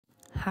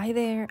Hi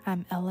there,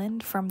 I'm Ellen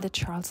from the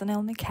Charles &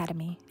 Ellen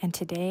Academy, and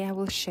today I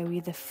will show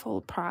you the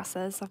full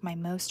process of my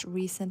most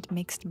recent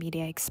mixed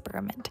media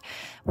experiment,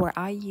 where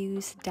I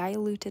use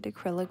diluted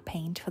acrylic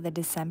paint for the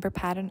December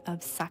pattern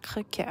of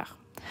Sacre, Coeur.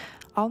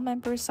 All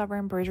members of our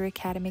Embroidery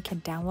Academy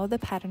can download the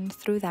pattern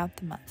throughout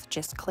the month.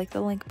 Just click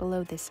the link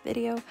below this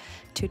video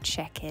to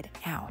check it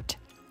out.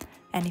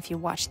 And if you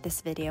watch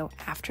this video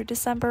after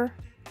December,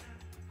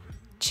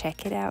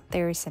 check it out.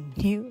 There is a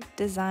new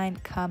design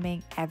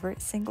coming every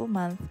single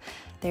month.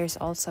 There's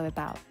also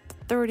about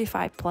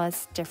 35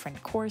 plus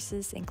different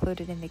courses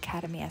included in the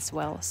Academy as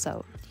well,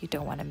 so you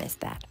don't want to miss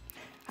that.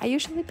 I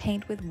usually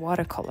paint with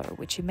watercolor,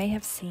 which you may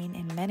have seen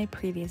in many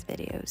previous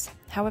videos.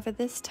 However,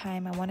 this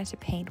time I wanted to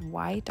paint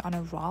white on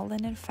a raw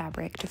linen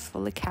fabric to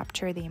fully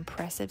capture the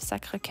impressive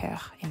Sacre Coeur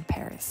in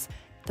Paris.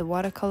 The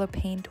watercolor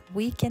paint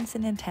weakens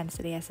in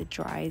intensity as it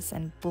dries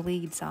and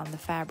bleeds on the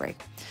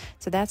fabric.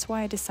 So that's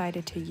why I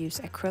decided to use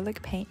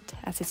acrylic paint,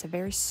 as it's a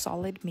very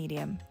solid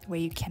medium where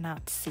you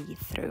cannot see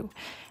through.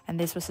 And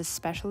this was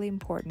especially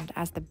important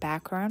as the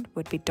background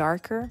would be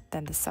darker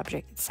than the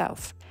subject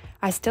itself.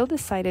 I still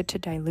decided to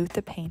dilute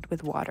the paint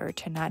with water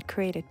to not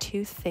create a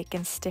too thick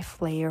and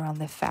stiff layer on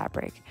the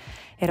fabric.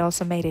 It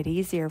also made it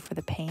easier for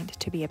the paint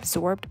to be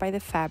absorbed by the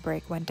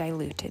fabric when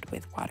diluted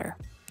with water.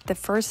 The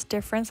first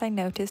difference I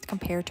noticed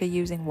compared to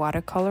using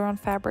watercolor on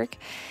fabric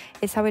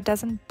is how it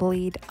doesn't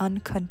bleed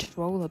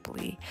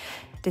uncontrollably.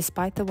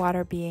 Despite the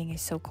water being a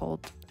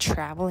so-called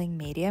traveling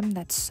medium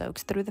that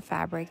soaks through the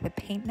fabric, the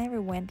paint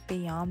never went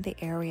beyond the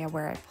area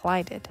where I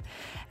applied it.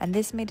 And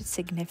this made it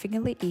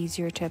significantly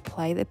easier to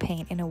apply the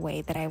paint in a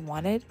way that I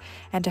wanted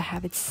and to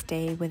have it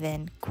stay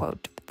within,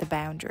 quote, the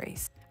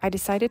boundaries. I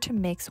decided to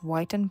mix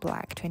white and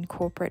black to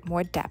incorporate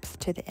more depth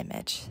to the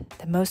image.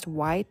 The most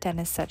white, and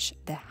as such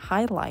the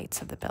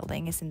highlights of the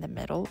building, is in the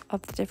middle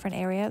of the different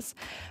areas,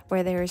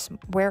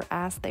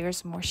 whereas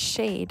there's more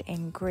shade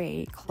in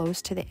gray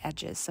close to the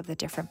edges of the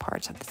different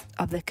parts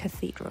of the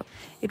cathedral.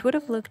 It would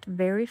have looked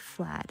very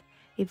flat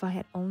if I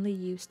had only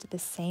used the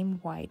same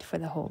white for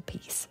the whole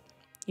piece.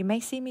 You may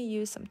see me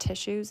use some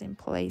tissues in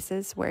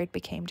places where it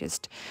became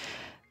just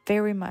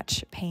very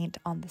much paint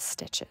on the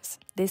stitches.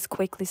 This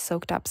quickly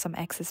soaked up some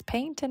excess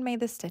paint and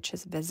made the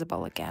stitches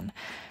visible again.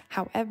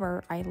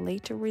 However, I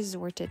later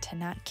resorted to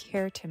not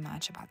care too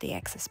much about the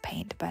excess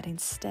paint, but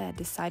instead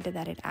decided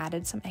that it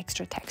added some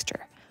extra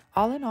texture.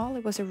 All in all,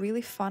 it was a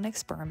really fun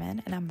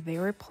experiment, and I'm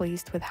very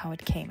pleased with how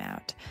it came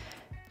out.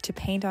 To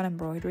paint on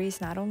embroidery is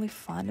not only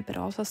fun, but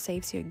also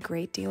saves you a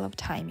great deal of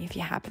time if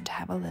you happen to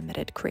have a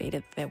limited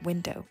creative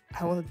window.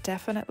 I will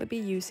definitely be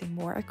using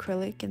more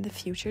acrylic in the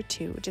future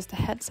too. Just a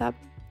heads up,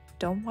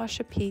 don't wash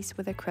a piece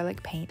with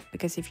acrylic paint,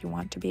 because if you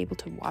want to be able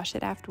to wash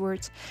it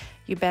afterwards,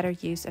 you better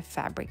use a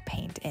fabric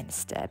paint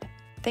instead.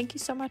 Thank you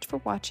so much for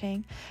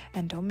watching,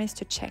 and don't miss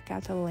to check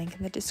out the link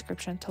in the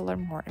description to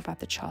learn more about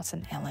the Charles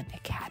 & Ellen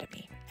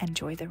Academy.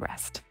 Enjoy the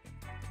rest.